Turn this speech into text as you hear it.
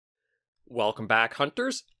Welcome back,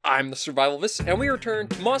 hunters. I'm the SurvivalVis, and we return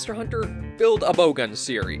to Monster Hunter Build-A-Bowgun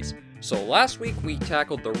series. So last week we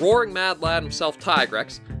tackled the roaring mad lad himself,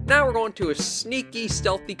 Tigrex. Now we're going to his sneaky,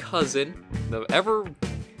 stealthy cousin, the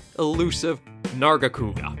ever-elusive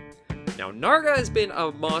Nargacuga. Now, Narga has been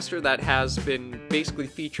a monster that has been basically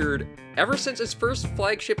featured ever since his first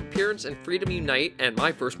flagship appearance in Freedom Unite and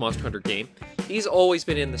my first Monster Hunter game. He's always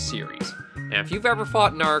been in the series. And if you've ever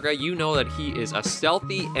fought Narga, you know that he is a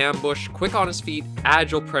stealthy, ambush, quick on his feet,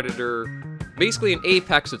 agile predator, basically an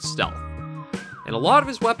apex at stealth. And a lot of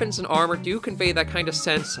his weapons and armor do convey that kind of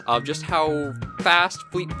sense of just how fast,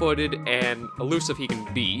 fleet-footed, and elusive he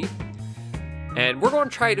can be. And we're going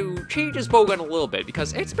to try to change his bowgun a little bit,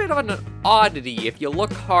 because it's a bit of an oddity if you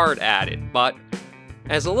look hard at it, but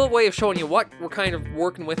as a little way of showing you what we're kind of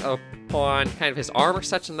working with upon kind of his armor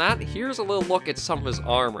sets and that, here's a little look at some of his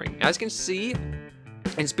armoring. As you can see,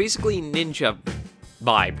 it's basically ninja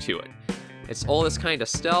vibe to it. It's all this kind of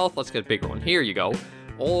stealth. Let's get a bigger one. Here you go.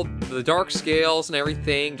 All the dark scales and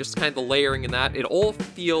everything, just kind of the layering in that, it all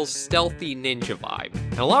feels stealthy ninja vibe.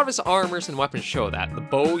 And a lot of his armors and weapons show that. The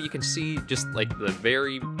bow, you can see just like the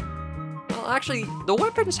very... Well, actually, the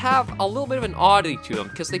weapons have a little bit of an oddity to them,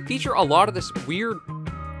 because they feature a lot of this weird,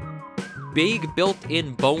 big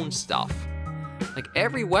built-in bone stuff. Like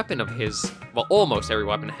every weapon of his, well, almost every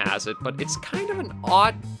weapon has it, but it's kind of an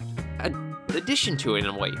odd addition to it in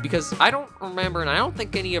a way, because I don't remember, and I don't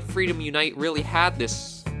think any of Freedom Unite really had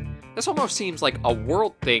this. This almost seems like a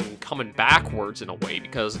world thing coming backwards in a way,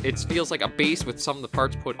 because it feels like a base with some of the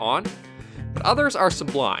parts put on, but others are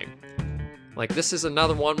sublime. Like this is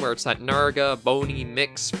another one where it's that Narga bony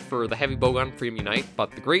mix for the heavy bowgun Freedom Unite,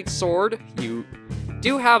 but the great sword, you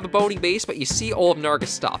do have the bony base, but you see all of Narga's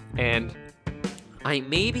stuff, and I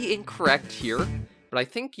may be incorrect here, but I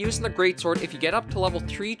think using the greatsword, if you get up to level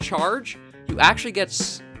 3 charge, you actually get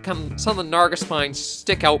some of the Narga spines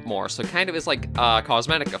stick out more, so it kind of is like a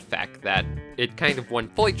cosmetic effect that it kind of, when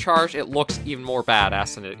fully charged, it looks even more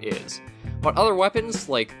badass than it is. But other weapons,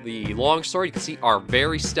 like the longsword, you can see are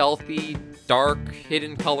very stealthy, dark,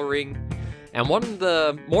 hidden coloring, and one of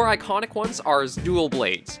the more iconic ones are his dual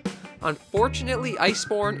blades. Unfortunately,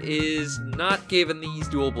 Iceborne is not given these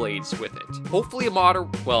dual blades with it. Hopefully a modder,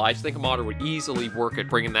 well, I think a modder would easily work at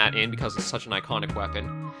bringing that in because it's such an iconic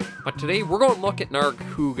weapon. But today, we're going to look at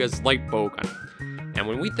Nargacuga's light bowgun. And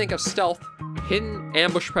when we think of stealth, hidden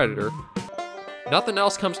ambush predator, nothing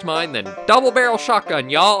else comes to mind than double barrel shotgun,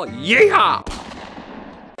 y'all. Yeehaw!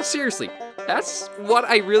 Seriously, that's what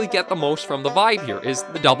I really get the most from the vibe here, is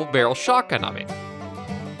the double barrel shotgun of it.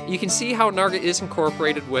 You can see how Narga is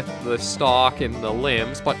incorporated with the stock and the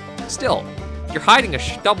limbs, but still, you're hiding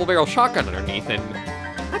a double barrel shotgun underneath, and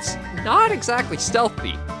that's not exactly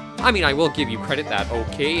stealthy. I mean, I will give you credit that,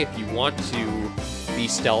 okay, if you want to be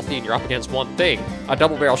stealthy and you're up against one thing, a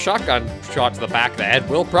double barrel shotgun shot to the back of the head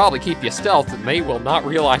will probably keep you stealth, and they will not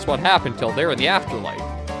realize what happened till they're in the afterlife.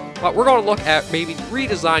 But we're going to look at maybe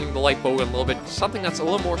redesigning the light bowgun a little bit, something that's a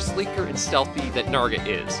little more sleeker and stealthy than Narga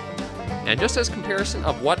is. And just as comparison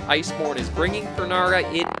of what Iceborne is bringing for Narga,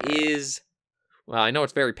 it is, well, I know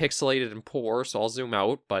it's very pixelated and poor, so I'll zoom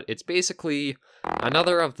out, but it's basically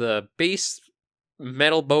another of the base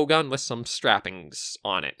metal bowgun with some strappings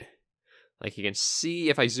on it. Like you can see,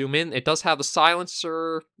 if I zoom in, it does have the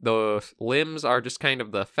silencer, the limbs are just kind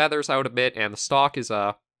of the feathers out a bit, and the stock is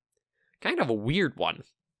a kind of a weird one.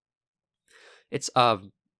 It's a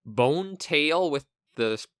bone tail with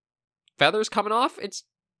the feathers coming off. It's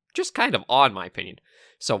just kind of odd, in my opinion.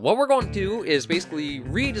 So what we're going to do is basically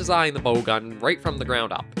redesign the bowgun right from the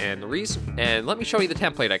ground up. And let me show you the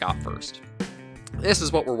template I got first. This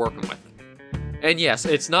is what we're working with. And yes,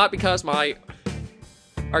 it's not because my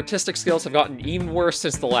artistic skills have gotten even worse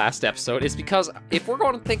since the last episode. It's because if we're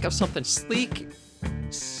going to think of something sleek,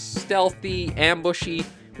 stealthy, ambushy,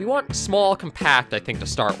 we want small, compact, I think, to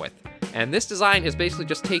start with. And this design has basically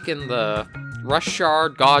just taken the Rush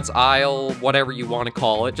Shard, God's Isle, whatever you want to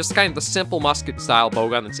call it, just kind of the simple musket-style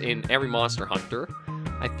bowgun that's in every Monster Hunter.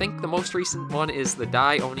 I think the most recent one is the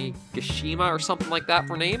Dai Onigashima or something like that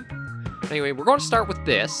for name. Anyway, we're going to start with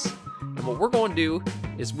this, and what we're going to do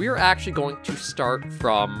is we're actually going to start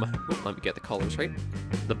from, let me get the colors right,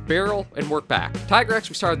 the barrel and work back. Tigrex,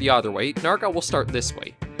 we started the other way. Narga, we'll start this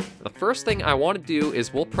way. The first thing I want to do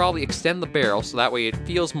is we'll probably extend the barrel so that way it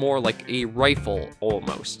feels more like a rifle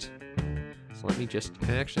almost. So let me just,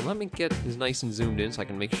 actually, let me get this nice and zoomed in so I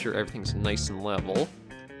can make sure everything's nice and level.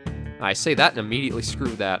 I say that and immediately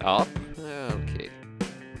screw that up. Okay.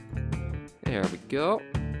 There we go.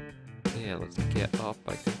 Yeah, let's get up,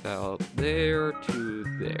 I think that out there to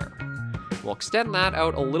there. We'll extend that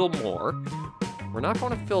out a little more. we're not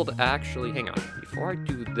going to fill the, actually, hang on. Before I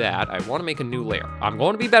do that, I want to make a new layer. I'm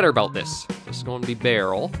going to be better about this. This is going to be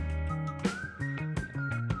barrel.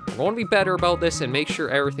 I'm going to be better about this and make sure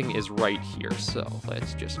everything is right here. So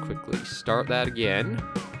let's just quickly start that again.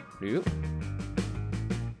 Need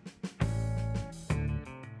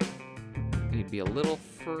to be a little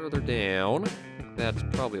further down. That's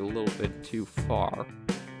probably a little bit too far.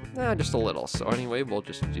 Just a little. So anyway, we'll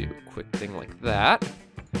just do a quick thing like that.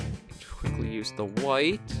 Quickly use the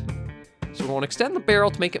white. So we're going to extend the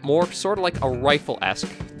barrel to make it more sort of like a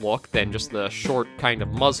rifle-esque look than just the short kind of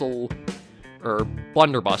muzzle or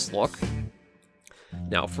blunderbuss look.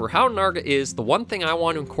 Now, for how Narga is, the one thing I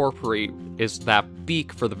want to incorporate is that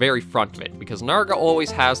beak for the very front of it, because Narga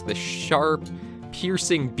always has this sharp,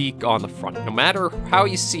 piercing beak on the front. No matter how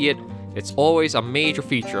you see it, it's always a major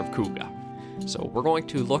feature of Kuga. So we're going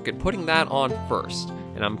to look at putting that on first.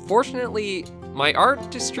 And unfortunately, my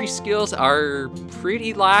artistry skills are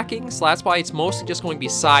pretty lacking, so that's why it's mostly just going to be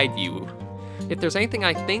side view. If there's anything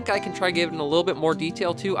I think I can try giving a little bit more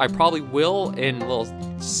detail to, I probably will in little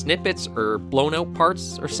snippets or blown out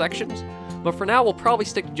parts or sections. But for now, we'll probably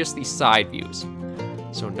stick to just these side views.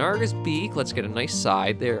 So Narga's beak, let's get a nice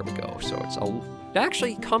side. There we go. So it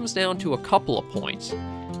actually comes down to a couple of points.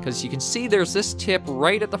 Because you can see there's this tip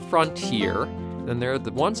right at the front here. Then there are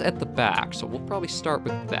the ones at the back. So we'll probably start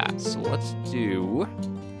with that. So let's do...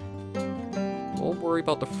 We'll worry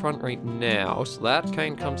about the front right now. So that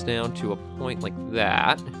kind of comes down to a point like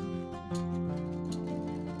that.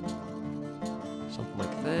 Something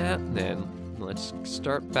like that. Then let's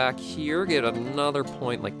start back here. Get another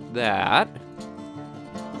point like that.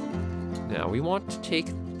 Now we want to take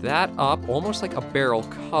that up almost like a barrel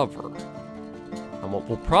cover. And what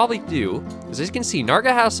we'll probably do is, as you can see,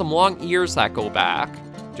 Narga has some long ears that go back.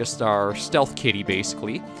 Just our stealth kitty,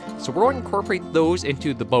 basically. So we're going to incorporate those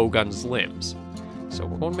into the bowgun's limbs. So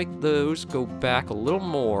we're going to make those go back a little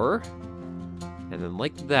more. And then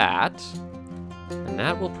like that. And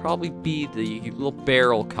that will probably be the little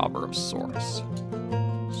barrel cover of sorts.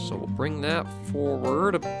 So we'll bring that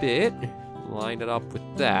forward a bit. Line it up with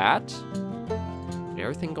that.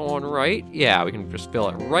 Everything going right? Yeah, we can just fill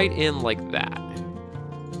it right in like that.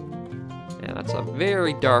 And that's a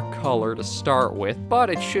very dark color to start with, but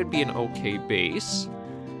it should be an okay base.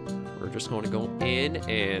 We're just going to go in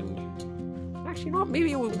and... Actually, you know what?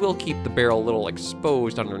 Maybe we will keep the barrel a little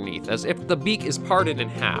exposed underneath, as if the beak is parted in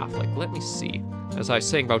half. Like, let me see. As I was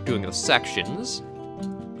saying about doing the sections.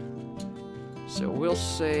 So we'll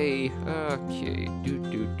say, okay,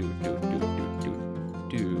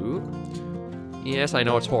 Yes, I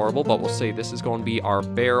know it's horrible, but we'll say this is going to be our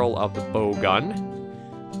barrel of the bowgun.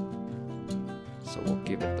 So we'll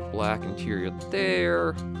give it the black interior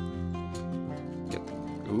there. Get the,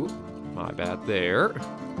 ooh, my bad there.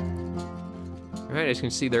 Alright, as you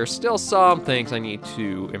can see, there's still some things I need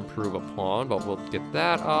to improve upon, but we'll get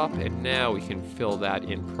that up, and now we can fill that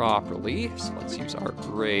in properly. So let's use our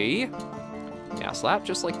gray. Yeah, slap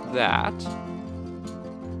just like that.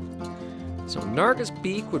 So Narga's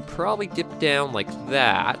beak would probably dip down like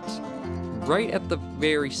that, right at the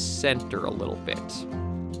very center a little bit.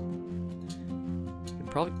 It'd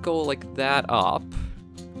probably go like that up.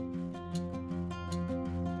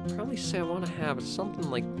 Probably say I want to have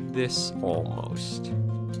something like this almost.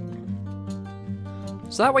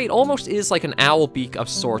 So that way it almost is like an owl beak of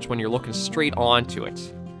sorts when you're looking straight onto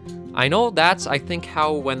it. I know that's, I think,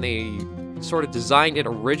 how when they sort of designed it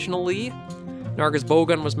originally, Narga's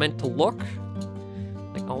bowgun was meant to look.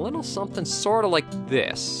 Like a little something sort of like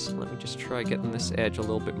this. Let me just try getting this edge a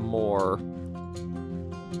little bit more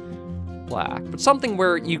black. But something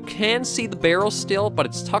where you can see the barrel still, but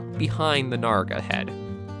it's tucked behind the Narga head.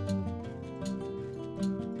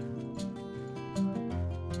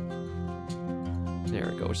 There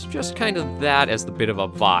it goes. Just kind of that as the bit of a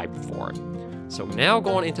vibe for it. So now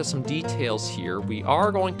going into some details here, we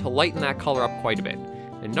are going to lighten that color up quite a bit.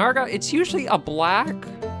 And Narga, it's usually a black,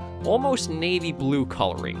 almost navy blue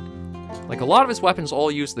coloring. Like a lot of his weapons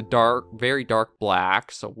all use the dark, very dark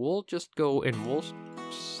black, so we'll just go and we'll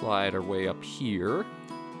slide our way up here.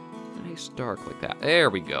 Nice dark like that. There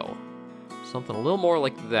we go. Something a little more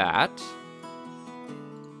like that.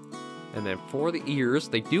 And then for the ears,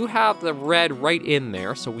 they do have the red right in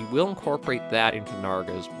there, so we will incorporate that into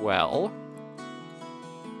Narga as well.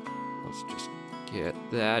 Let's just get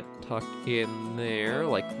that tucked in there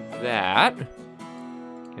like that.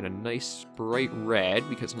 Get a nice bright red,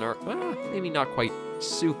 because maybe not quite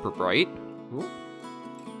super bright. Ooh.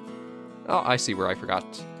 Oh, I see where I forgot.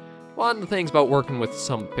 One of the things about working with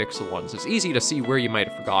some pixel ones, it's easy to see where you might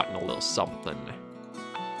have forgotten a little something.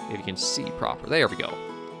 If you can see proper. There we go.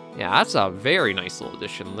 Yeah, that's a very nice little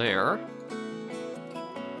addition there.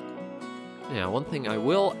 Yeah, one thing I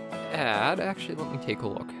will add, actually, let me take a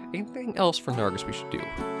look. Anything else for Nargas we should do?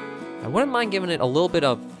 I wouldn't mind giving it a little bit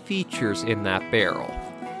of features in that barrel.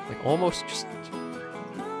 Like almost just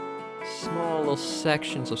small little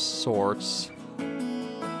sections of sorts.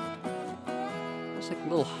 It's like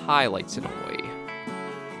little highlights in a way.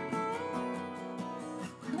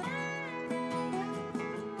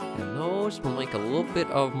 And those will make a little bit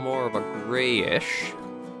of more of a grayish.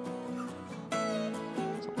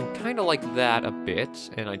 Something kind of like that a bit.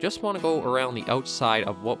 And I just want to go around the outside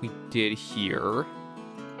of what we did here.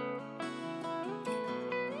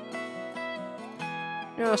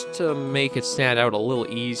 Just to make it stand out a little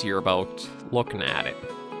easier about looking at it.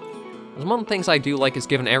 One of the things I do like is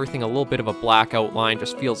giving everything a little bit of a black outline,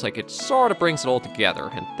 just feels like it sort of brings it all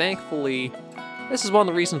together. And thankfully, this is one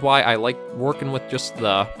of the reasons why I like working with just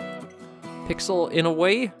the pixel in a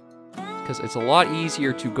way, because it's a lot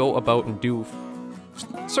easier to go about and do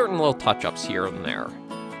certain little touch-ups here and there.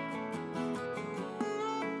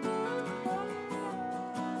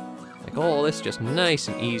 Like all this just nice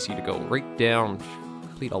and easy to go right down,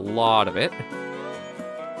 complete a lot of it.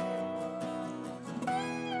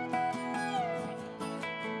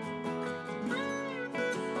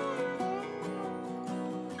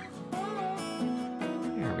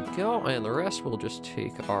 There we go, and the rest we'll just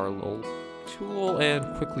take our little tool and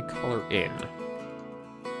quickly color in.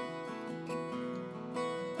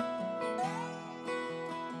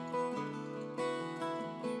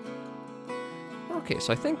 Okay,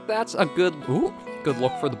 so I think that's a good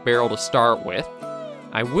look for the barrel to start with.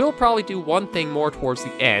 I will probably do one thing more towards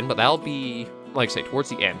the end, but that'll be, like I say, towards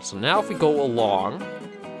the end. So now if we go along,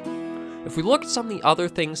 if we look at some of the other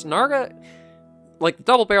things, Narga, like the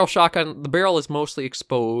double barrel shotgun, the barrel is mostly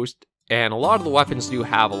exposed, and a lot of the weapons do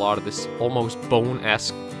have a lot of this almost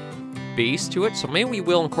bone-esque base to it, so maybe we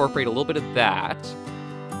will incorporate a little bit of that,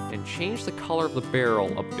 and change the color of the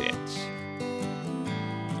barrel a bit.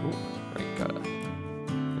 Ooh, right, gotta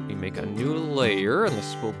make a new layer, and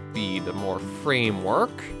this will be the more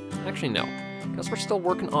framework. Actually, no, because we're still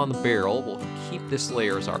working on the barrel, we'll keep this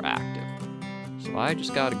layer as our active. So I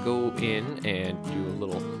just gotta go in and do a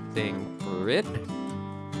little thing for it.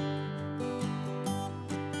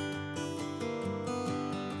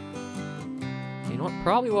 You know what,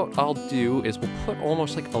 probably what I'll do is we'll put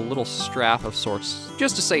almost like a little strap of sorts,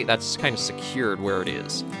 just to say that's kind of secured where it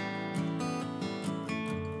is.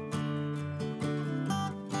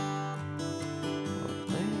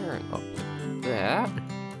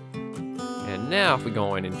 And now if we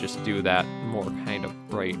go in and just do that more kind of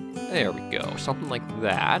bright, there we go, something like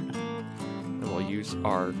that. And we'll use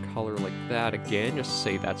our color like that again, just to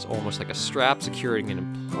say that's almost like a strap securing it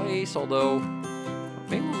in place, although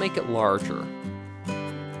maybe we'll make it larger.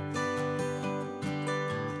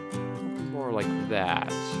 More like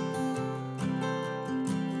that.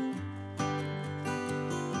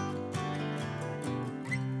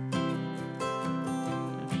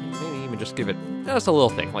 Just give it just a little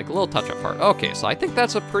thing, like a little touch-up part. Okay, so I think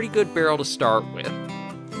that's a pretty good barrel to start with.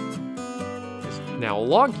 Now,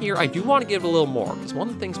 along here, I do want to give it a little more, because one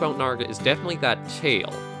of the things about Narga is definitely that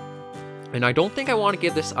tail. And I don't think I want to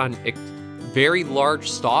give this on a very large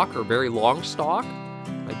stalk or very long stalk.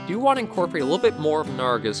 I do want to incorporate a little bit more of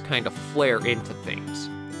Narga's kind of flair into things.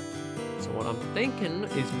 So what I'm thinking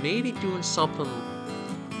is maybe doing something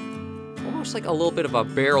almost like a little bit of a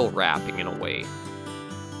barrel wrapping in a way.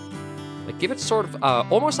 Like give it sort of,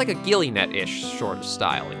 almost like a ghillie net-ish sort of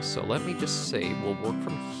styling. So let me just say, we'll work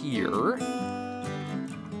from here.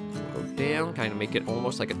 Go down, kind of make it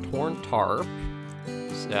almost like a torn tarp.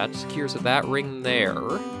 So that secures that ring there.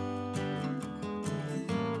 Not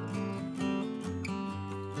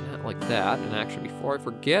like that. And actually, before I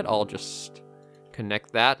forget, I'll just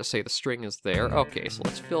connect that to say the string is there. Okay, so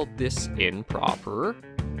let's fill this in proper.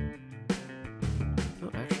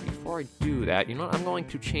 Before I do that, you know what, I'm going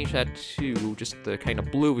to change that to just the kind of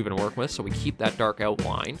blue we've been working with, so we keep that dark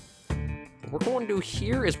outline. What we're going to do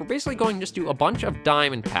here is we're basically going to just do a bunch of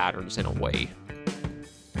diamond patterns in a way.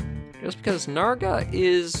 Just because Narga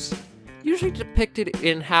is usually depicted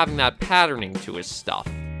in having that patterning to his stuff.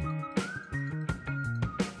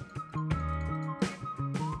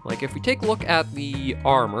 Like if we take a look at the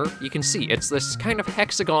armor, you can see it's this kind of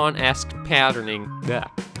hexagon-esque patterning.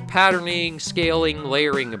 Patterning, scaling,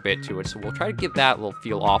 layering a bit to it, so we'll try to give that little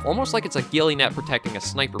feel off, almost like it's a ghillie net protecting a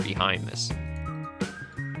sniper behind this.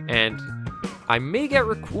 And I may get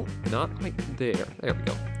not quite there. There we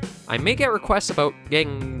go. I may get requests about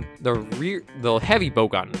getting the heavy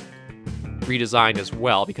bowgun redesigned as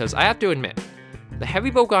well, because I have to admit, the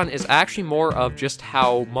heavy bowgun is actually more of just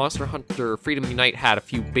how Monster Hunter Freedom Unite had a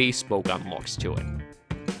few base bowgun looks to it.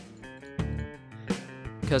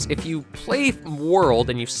 Because if you play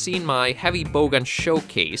World and you've seen my heavy bowgun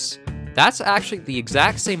showcase, that's actually the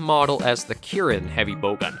exact same model as the Kirin heavy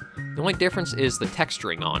bowgun. The only difference is the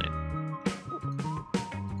texturing on it.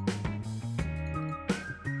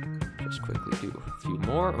 Just quickly do a few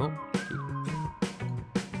more. Oh,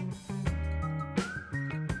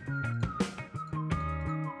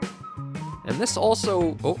 and this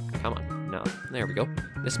also, oh, come on, no, there we go.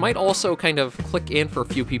 This might also kind of click in for a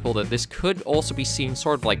few people that this could also be seen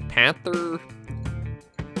sort of like panther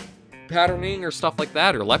patterning or stuff like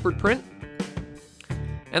that, or leopard print.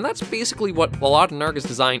 And that's basically what a lot of Narga's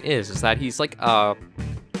design is that he's like a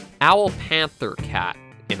owl-panther cat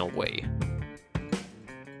in a way.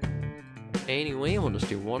 Anyway, we'll just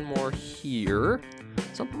do one more here.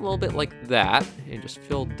 Something a little bit like that, and just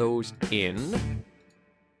fill those in.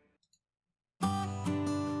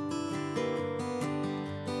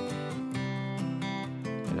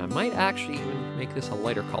 I might actually even make this a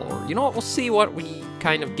lighter color. You know what, we'll see what we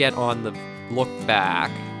kind of get on the look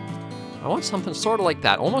back. I want something sort of like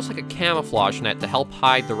that, almost like a camouflage net to help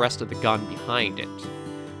hide the rest of the gun behind it.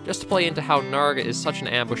 Just to play into how Narga is such an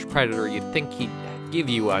ambush predator, you'd think he'd give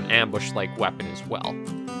you an ambush-like weapon as well.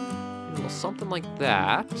 Maybe something like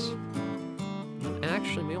that. And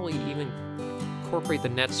actually, maybe we'll even incorporate the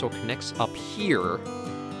net so it connects up here.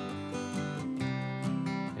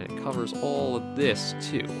 Covers all of this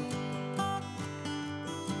too.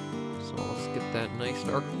 So let's get that nice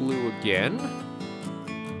dark blue again.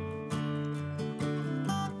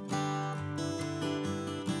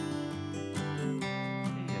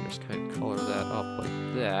 And just kind of color that up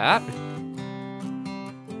like that.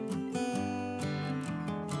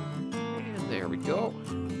 And there we go.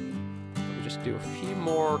 We'll just do a few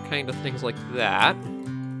more kind of things like that.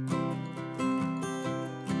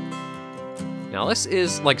 Now this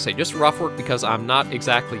is, like I say, just rough work because I'm not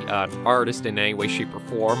exactly an artist in any way, shape, or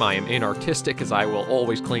form. I am inartistic, as I will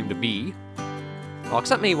always claim to be. Well,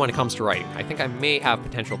 except maybe when it comes to writing. I think I may have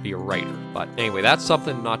potential to be a writer. But anyway, that's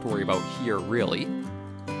something not to worry about here, really.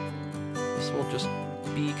 This will just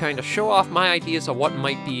be kind of show off my ideas of what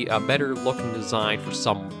might be a better looking design for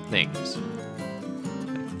some things.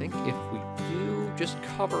 I think if we do just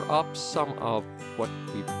cover up some of what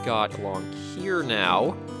we've got along here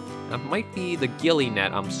now, that might be the ghillie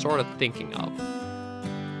net I'm sort of thinking of.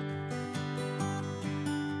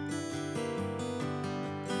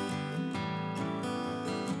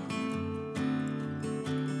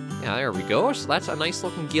 Yeah, there we go. So that's a nice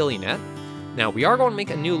looking ghillie net. Now we are going to make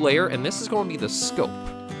a new layer, and this is going to be the scope.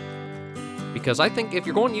 Because I think if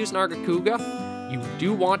you're going to use Nargacuga, you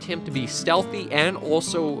do want him to be stealthy and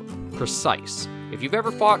also precise. If you've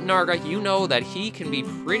ever fought Narga, you know that he can be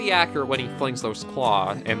pretty accurate when he flings those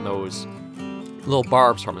claws and those little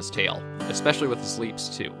barbs from his tail, especially with his leaps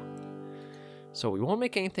too. So we won't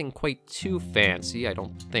make anything quite too fancy, I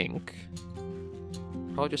don't think.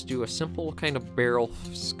 Probably just do a simple kind of barrel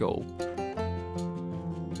scope.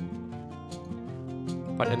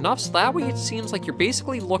 But enough so that way it seems like you're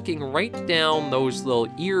basically looking right down those little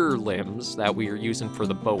ear limbs that we are using for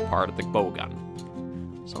the bow part of the bowgun.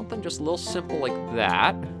 Something just a little simple like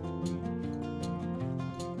that. And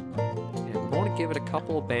we're going to give it a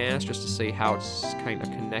couple of bands just to see how it's kind of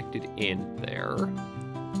connected in there.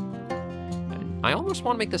 And I almost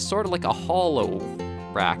want to make this sort of like a hollow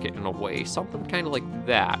bracket in a way. Something kind of like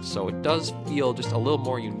that, so it does feel just a little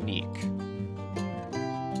more unique.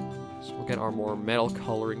 So we'll get our more metal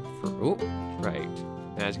coloring for... Oh, right.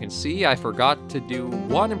 As you can see, I forgot to do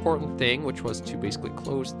one important thing, which was to basically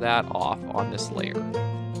close that off on this layer.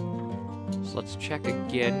 So let's check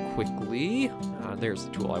again quickly. There's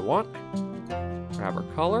the tool I want. Grab our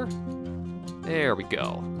color. There we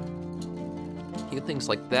go. A few things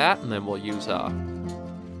like that, and then we'll use a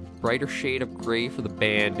brighter shade of gray for the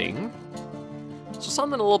banding. So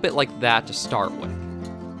something a little bit like that to start with.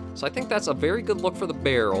 So I think that's a very good look for the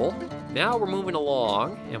barrel. Now we're moving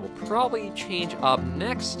along, and we'll probably change up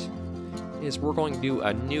next is we're going to do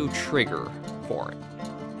a new trigger for it.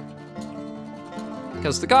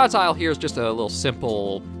 Because the God's Isle here is just a little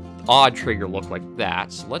simple, odd trigger look like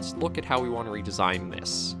that, so let's look at how we want to redesign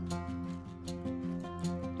this.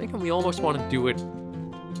 I'm thinking we almost want to do it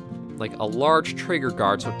like a large trigger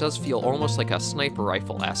guard, so it does feel almost like a sniper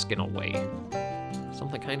rifle-esque in a way.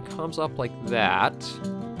 Something kind of comes up like that.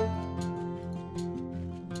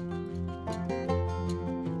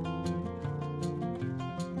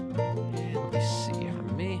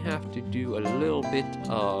 Have to do a little bit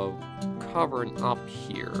of covering up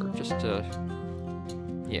here just to,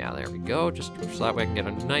 Yeah, there we go. Just so that way I can get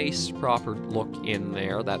a nice, proper look in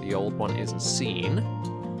there that the old one isn't seen.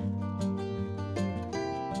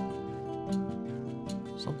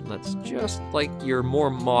 Something that's just like your more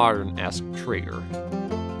modern-esque trigger.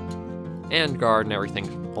 And guard and everything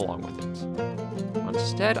along with it.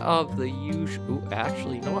 Instead of the usual... Ooh,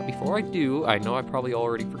 actually, you know what? Before I do, I know I probably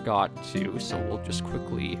already forgot to, so we'll just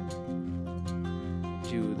quickly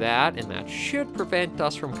do that, and that should prevent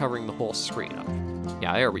us from covering the whole screen up.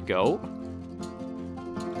 Yeah, there we go.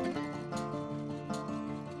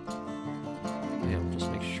 And we'll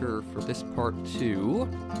just make sure for this part too,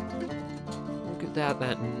 we'll get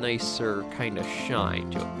that nicer kind of shine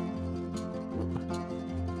to it.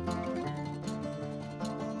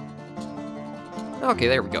 Okay,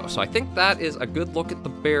 there we go. So I think that is a good look at the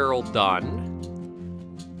barrel done.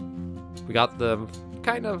 We got the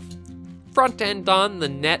kind of front end done, the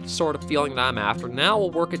net sort of feeling that I'm after. Now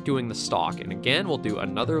we'll work at doing the stock. And again, we'll do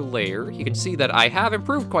another layer. You can see that I have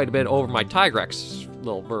improved quite a bit over my Tigrex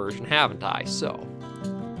little version, haven't I? So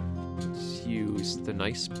let's use the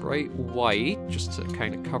nice bright white just to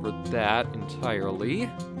kind of cover that entirely.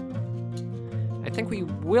 I think we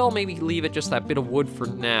will maybe leave it just that bit of wood for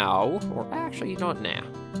now. Or actually, you know what? Nah.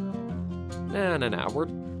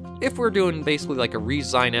 If we're doing basically like a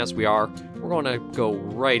redesign as we are, we're going to go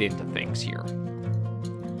right into things here.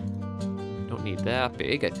 Don't need that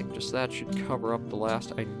big. I think just that should cover up the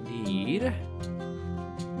last I need. Yeah,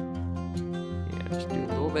 just do a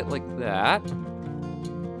little bit like that.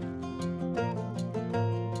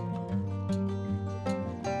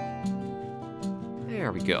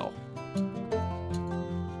 There we go.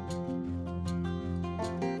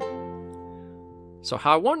 So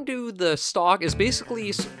how I want to do the stock is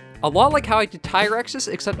basically a lot like how I did Tirex's,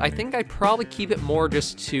 except I think I probably keep it more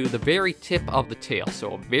just to the very tip of the tail.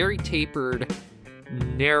 So a very tapered,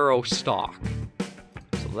 narrow stock.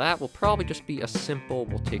 So that will probably just be a simple,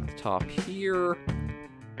 we'll take the top here.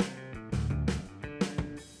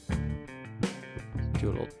 Do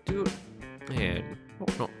a little do it. And, oh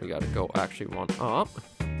no, we gotta go actually one up.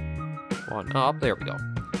 One up, there we go.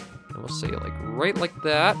 And we'll say like right like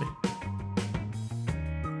that.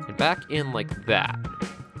 Back in like that.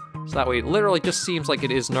 So that way it literally just seems like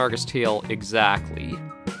it is Narga's tail exactly.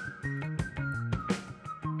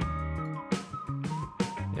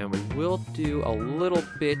 And we will do a little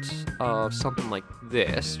bit of something like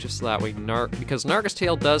this, just so that way because Narga's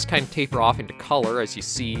tail does kind of taper off into color, as you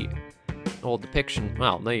see an old depiction.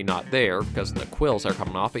 Well, maybe not there because the quills are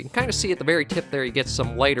coming off, but you can kind of see at the very tip there you get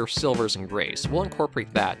some lighter silvers and grays. So we'll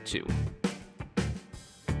incorporate that too.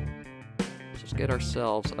 Get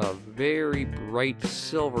ourselves a very bright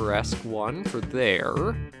silver-esque one for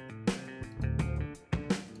there.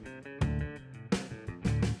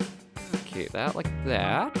 Okay, that like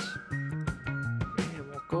that. And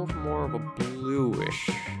we'll go for more of a bluish.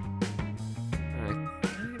 I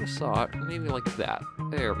kind of saw it, maybe like that.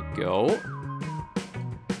 There we go.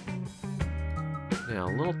 Now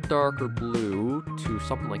a little darker blue to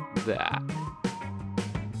something like that.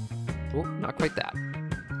 Oh, not quite that.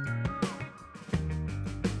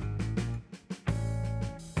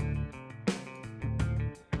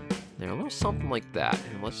 A little something like that,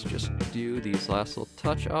 and let's just do these last little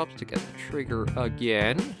touch-ups to get the trigger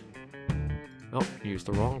again. Oh, use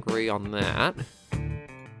the wrong gray on that.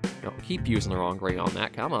 No, keep using the wrong gray on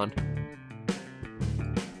that, come on.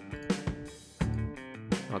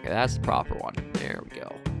 Okay, that's the proper one. There we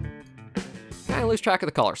go. Kinda lose track of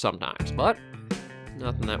the color sometimes, but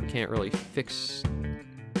nothing that we can't really fix.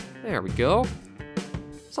 There we go.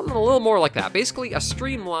 Something a little more like that. Basically, a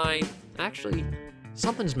streamline. Actually,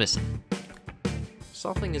 something's missing.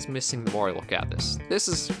 Something is missing the more I look at this. This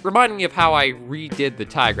is reminding me of how I redid the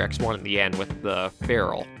Tigrex one in the end with the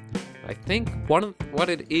barrel. I think what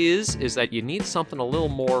it is that you need something a little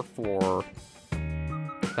more for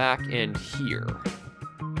the back end here.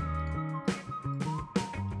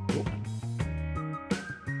 Cool.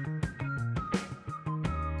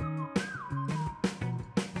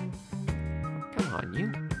 Come on, you.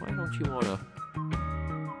 Why don't you want to...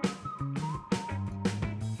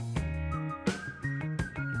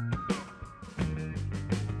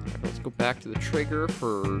 Go back to the trigger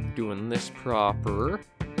for doing this proper.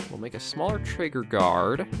 We'll make a smaller trigger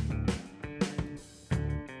guard.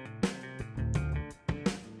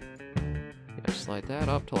 Yeah, slide that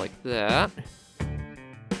up to like that.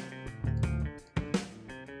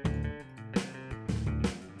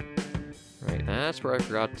 Right, that's where I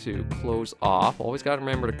forgot to close off. Always got to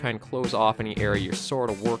remember to kind of close off any area you're sort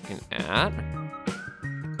of working at.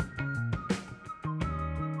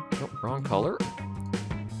 Oh, wrong color.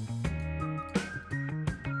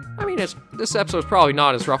 I mean, this episode's probably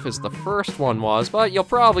not as rough as the first one was, but you'll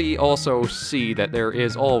probably also see that there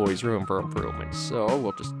is always room for improvement. So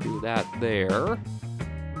we'll just do that there.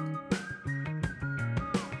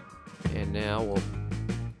 And now we'll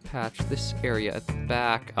patch this area at the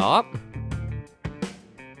back up.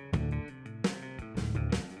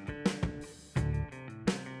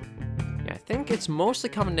 Yeah, I think it's mostly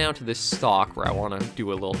coming down to this stalk where I want to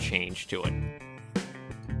do a little change to it.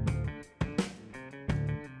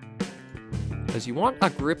 Because you want a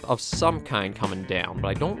grip of some kind coming down, but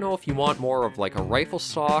I don't know if you want more of like a rifle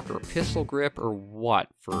stock or a pistol grip or what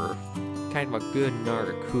for kind of a good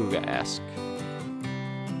Nargacuga-esque.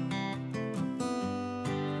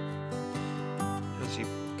 Because you've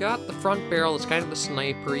got the front barrel, it's kind of the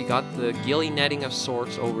sniper, you got the ghillie netting of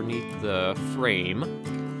sorts underneath the frame.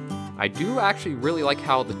 I do actually really like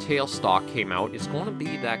how the tailstock came out. It's going to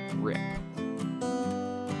be that grip.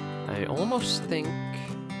 I almost think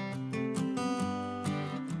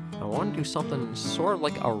I want to do something sort of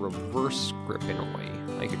like a reverse grip in a way.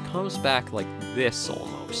 Like it comes back like this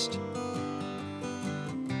almost.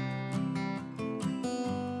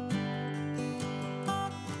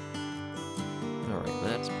 Alright,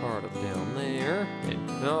 that's part of down there.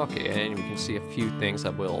 And, okay, and we can see a few things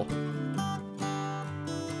that will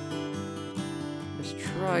just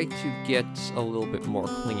try to get a little bit more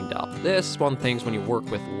cleaned up. This one thing's when you work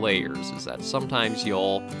with layers is that sometimes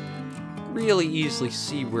you'll really easily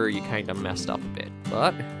see where you kind of messed up a bit,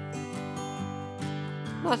 but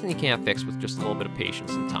nothing you can't fix with just a little bit of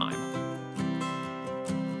patience and time.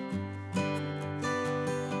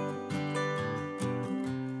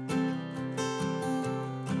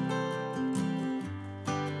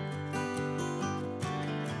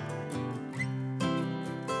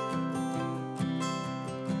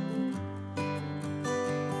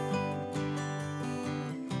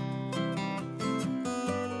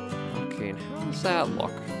 And how does that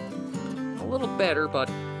look? A little better, but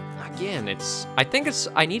again,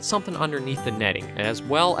 I need something underneath the netting, as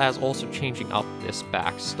well as also changing up this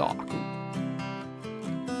back stock.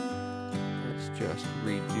 Let's just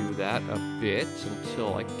redo that a bit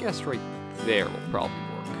until I guess right there will probably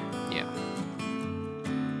work. Yeah.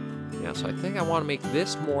 Yeah, so I think I want to make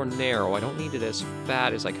this more narrow. I don't need it as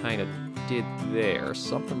fat as I kind of did there.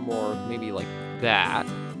 Something more maybe like that.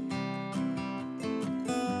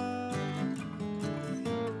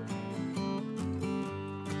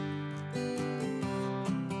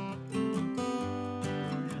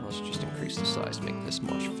 The size to make this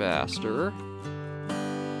much faster.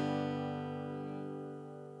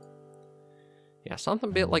 Yeah, something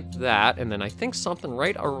a bit like that, and then I think something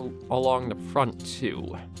right along the front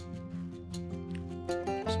too.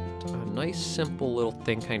 Just a nice simple little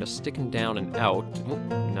thing kind of sticking down and out.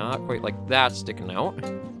 Not quite like that sticking out.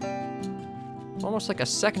 Almost like a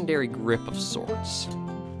secondary grip of sorts.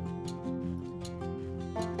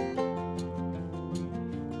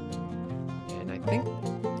 And I think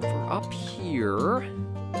up here,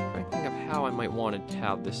 I'm trying to think of how I might want to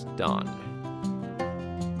have this done.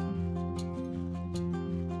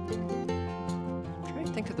 I'm trying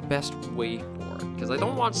to think of the best way for it, because I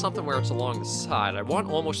don't want something where it's along the side. I want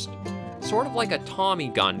almost sort of like a Tommy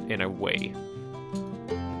gun in a way.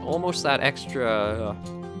 Almost that extra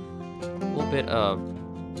little bit of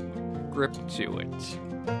grip to it.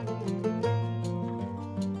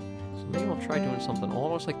 Maybe we'll try doing something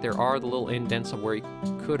almost like there are the little indents of where you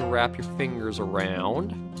could wrap your fingers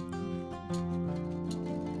around.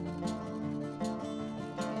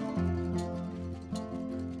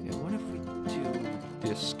 Yeah, what if we do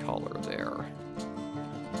this color there?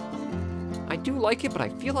 I do like it, but I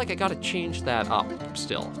feel like I gotta change that up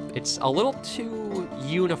still. It's a little too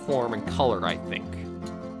uniform in color, I think.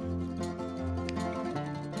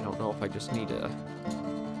 I don't know if I just need to...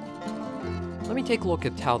 Let me take a look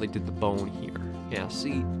at how they did the bone here. Yeah,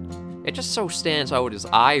 see, it just so stands out as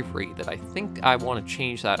ivory that I think I want to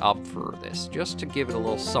change that up for this, just to give it a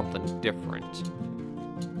little something different.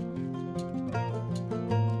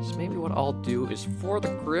 So maybe what I'll do is for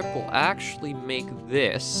the grip, we'll actually make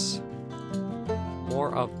this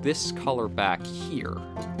more of this color back here.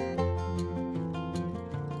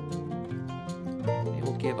 And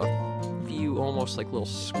we'll give a almost like little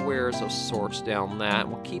squares of sorts down that.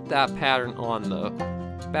 We'll keep that pattern on the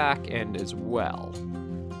back end as well.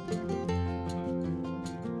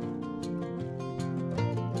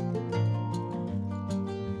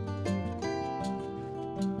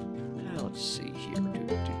 Now let's see here.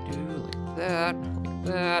 Like that, like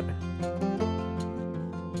that.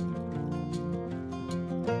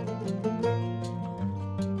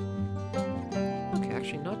 Okay,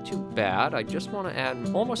 actually not too bad. bad. I just want to add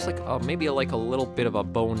almost like maybe like a little bit of a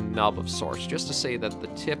bone nub of sorts, just to say that the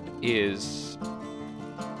tip is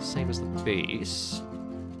the same as the base.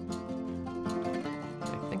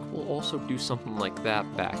 I think we'll also do something like that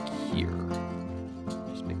back here.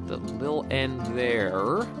 Just make the little end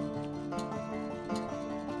there.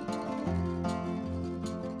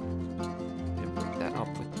 And break that up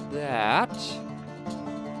with that.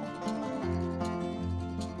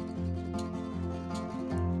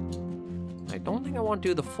 I don't think I want to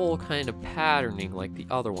do the full kind of patterning like the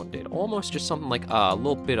other one did. Almost just something like a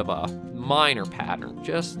little bit of a minor pattern,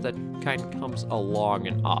 just that kind of comes along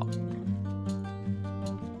and up.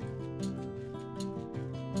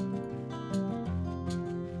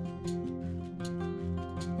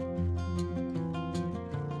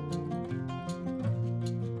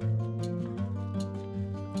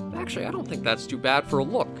 Actually, I don't think that's too bad for a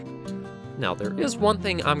look. Now, there is one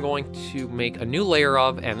thing I'm going to make a new layer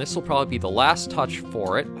of, and this will probably be the last touch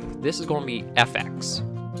for it. This is going to be FX.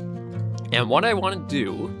 And what I want to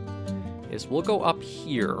do is we'll go up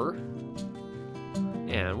here,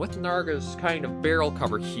 and with Narga's kind of barrel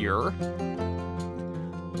cover here,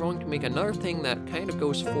 we're going to make another thing that kind of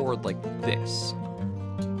goes forward like this.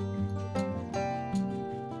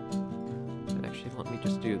 Actually, let me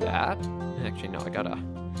just do that. Actually, no, I gotta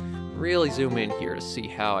really zoom in here to see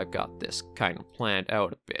how I've got this kind of planned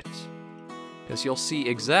out a bit, because you'll see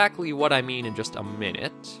exactly what I mean in just a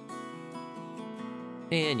minute.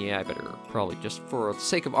 And yeah, I better probably, just for the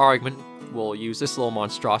sake of argument, we'll use this little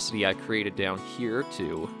monstrosity I created down here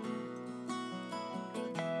to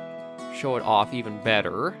show it off even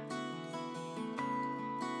better.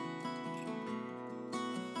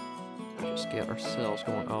 Just get ourselves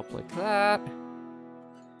going up like that.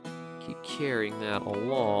 Keep carrying that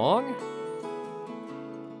along.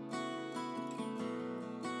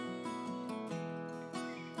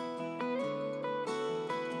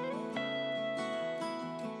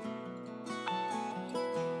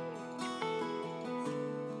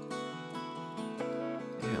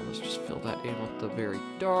 And let's just fill that in with the very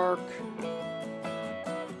dark.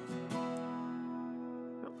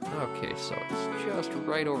 Okay, so it's just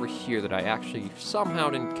right over here that I actually somehow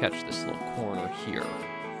didn't catch this little corner here.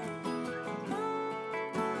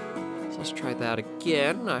 Let's try that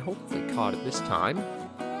again. I hopefully caught it this time.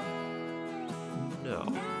 No.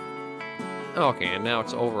 Okay, and now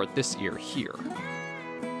it's over at this ear here.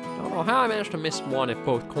 I don't know how I managed to miss one at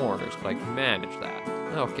both corners, but I managed that.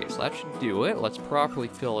 Okay, so that should do it. Let's properly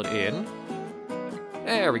fill it in.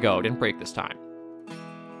 There we go, didn't break this time.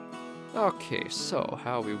 Okay, so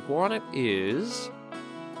how we want it is...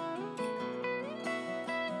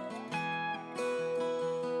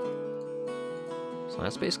 So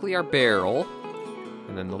that's basically our barrel,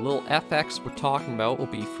 and then the little FX we're talking about will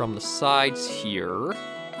be from the sides here.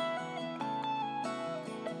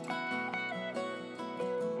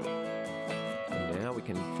 And now we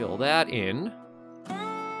can fill that in.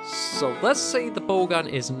 So let's say the bowgun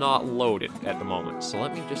is not loaded at the moment, so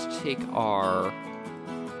let me just take our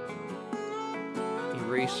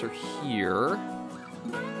eraser here.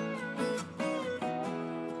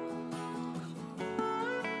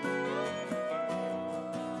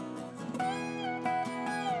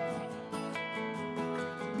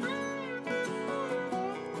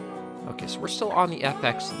 Okay, so we're still on the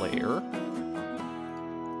FX layer.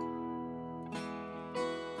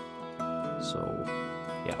 So,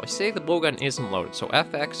 yeah, we say the bowgun isn't loaded, so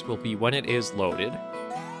FX will be when it is loaded.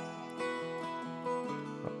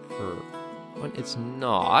 But for when it's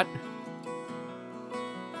not...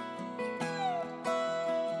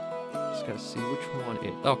 Just gotta see which one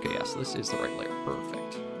it... Okay, yes, this is the right layer.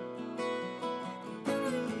 Perfect.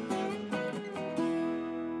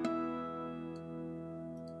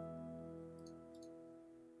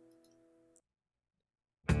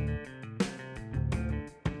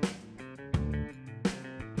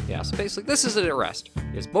 Yeah, so basically this is an arrest.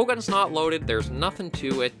 His bowgun's not loaded, there's nothing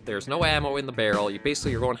to it, there's no ammo in the barrel,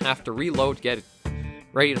 you're going to have to reload to get it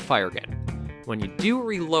ready to fire again. When you do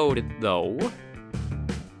reload it though...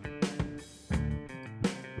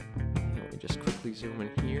 Let me just quickly zoom in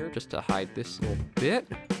here just to hide this little bit.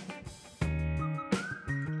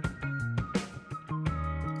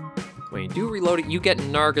 When you do reload it, you get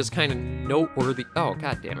Narga's kind of noteworthy... Oh,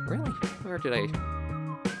 god damn it, really? Where did I...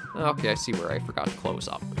 Okay, I see where I forgot to close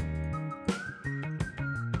up.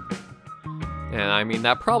 And I mean,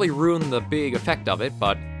 that probably ruined the big effect of it,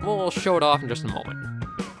 but we'll show it off in just a moment.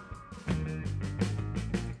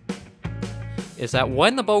 Is that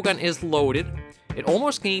when the bowgun is loaded, it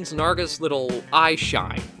almost gains Narga's little eye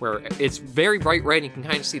shine, where it's very bright red and you can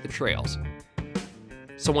kind of see the trails.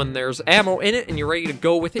 So when there's ammo in it and you're ready to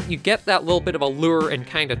go with it, you get that little bit of a lure and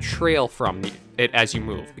kind of trail from it as you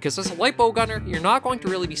move. Because as a light bow gunner, you're not going to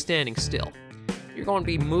really be standing still. You're going to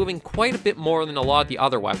be moving quite a bit more than a lot of the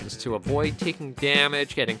other weapons to avoid taking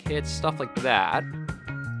damage, getting hits, stuff like that.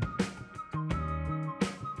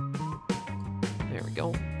 There we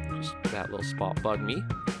go. Just that little spot bugged me.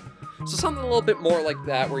 So something a little bit more like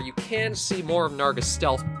that, where you can see more of Narga's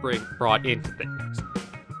stealth brought into things.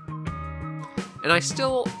 And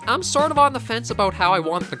I'm sort of on the fence about how I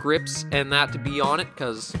want the grips and that to be on it,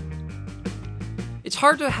 because it's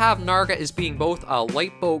hard to have Narga as being both a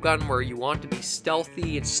light bow gun where you want to be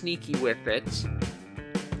stealthy and sneaky with it,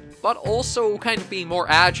 but also kind of being more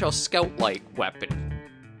agile scout-like weapon.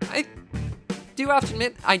 I do have to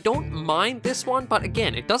admit, I don't mind this one, but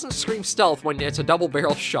again, it doesn't scream stealth when it's a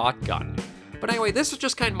double-barrel shotgun. But anyway, this is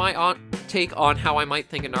just kind of my take on how I might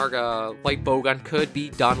think a Narga light bowgun could be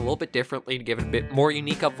done a little bit differently to give it a bit more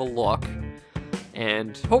unique of a look.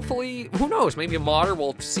 And hopefully, who knows, maybe a modder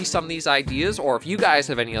will see some of these ideas, or if you guys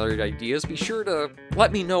have any other ideas, be sure to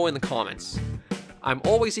let me know in the comments. I'm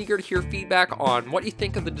always eager to hear feedback on what you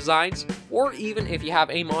think of the designs, or even if you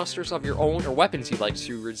have any monsters of your own or weapons you'd like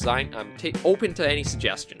to redesign. I'm open to any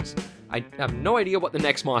suggestions. I have no idea what the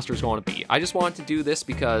next monster is going to be. I just wanted to do this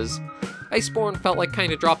because Iceborne felt like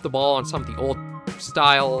kind of dropped the ball on some of the old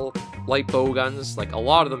style light bow guns. Like, a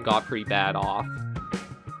lot of them got pretty bad off.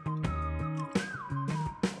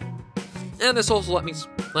 And this also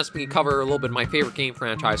lets me cover a little bit of my favorite game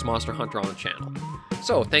franchise, Monster Hunter, on the channel.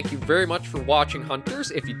 So, thank you very much for watching,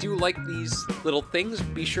 Hunters. If you do like these little things,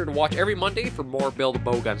 be sure to watch every Monday for more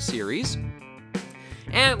Build-A-Bowgun series.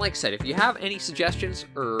 And like I said, if you have any suggestions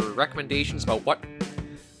or recommendations about what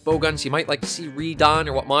bowguns you might like to see redone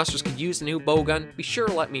or what monsters could use a new bowgun, be sure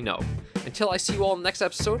to let me know. Until I see you all in the next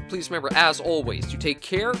episode, please remember, as always, to take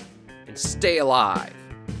care and stay alive.